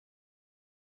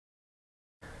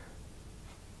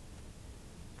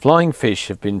Flying Fish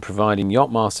have been providing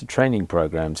Yachtmaster training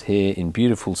programs here in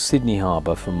beautiful Sydney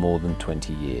Harbour for more than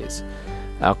 20 years.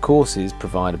 Our courses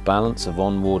provide a balance of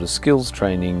on-water skills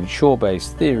training,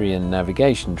 shore-based theory and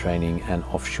navigation training and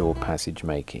offshore passage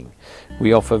making.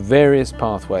 We offer various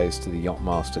pathways to the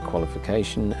Yachtmaster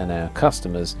qualification, and our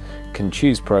customers can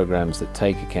choose programs that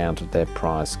take account of their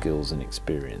prior skills and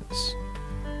experience.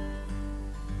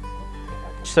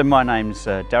 So my name's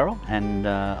Daryl, and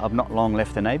I've not long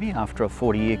left the Navy after a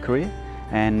 40-year career,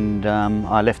 and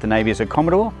I left the Navy as a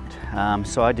Commodore.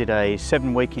 So I did a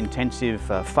 7-week intensive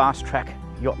fast-track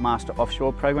Yachtmaster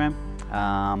offshore program.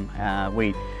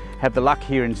 We have the luck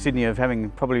here in Sydney of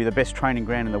having probably the best training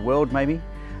ground in the world, maybe.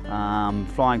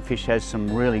 Flying Fish has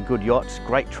some really good yachts,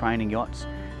 great training yachts,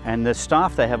 and the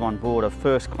staff they have on board are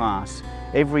first class.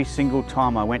 Every single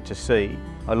time I went to sea,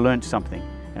 I learnt something,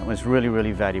 and it was really,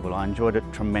 really valuable. I enjoyed it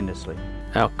tremendously.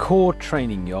 Our core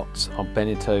training yachts are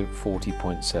Beneteau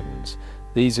 40.7s.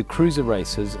 These are cruiser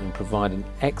racers and provide an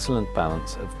excellent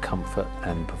balance of comfort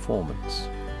and performance.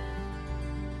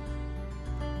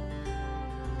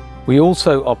 We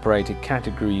also operate a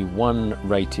Category 1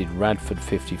 rated Radford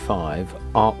 55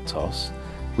 Arctos,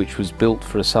 which was built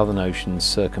for a Southern Ocean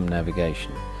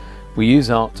circumnavigation. We use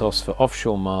Arctos for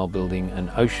offshore mile building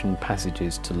and ocean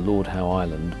passages to Lord Howe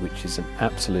Island, which is an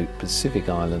absolute Pacific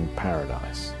island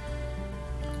paradise.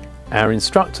 Our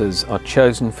instructors are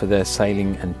chosen for their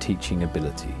sailing and teaching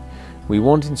ability. We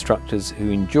want instructors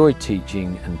who enjoy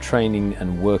teaching and training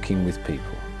and working with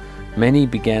people. Many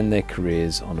began their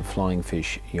careers on a Flying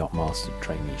Fish Yachtmaster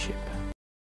traineeship.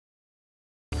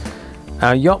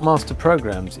 Our Yachtmaster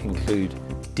programs include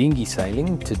dinghy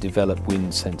sailing to develop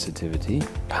wind sensitivity,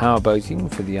 powerboating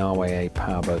for the RYA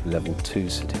Powerboat Level 2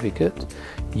 certificate,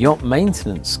 yacht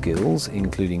maintenance skills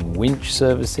including winch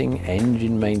servicing,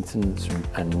 engine maintenance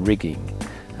and rigging,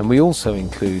 and we also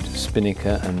include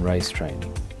spinnaker and race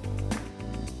training.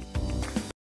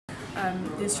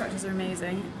 The instructors are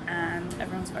amazing and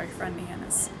everyone's very friendly, and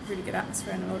it's a really good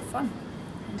atmosphere and a lot of fun.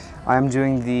 I'm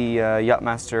doing the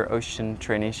Yachtmaster Ocean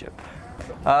traineeship.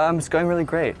 It's going really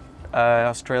great.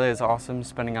 Australia is awesome.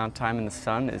 Spending our time in the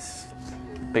sun is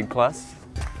a big plus.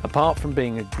 Apart from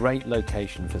being a great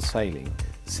location for sailing,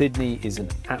 Sydney is an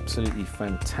absolutely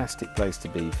fantastic place to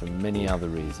be for many other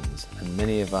reasons, and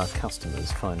many of our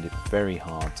customers find it very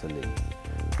hard to leave.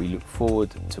 We look forward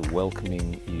to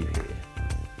welcoming you here.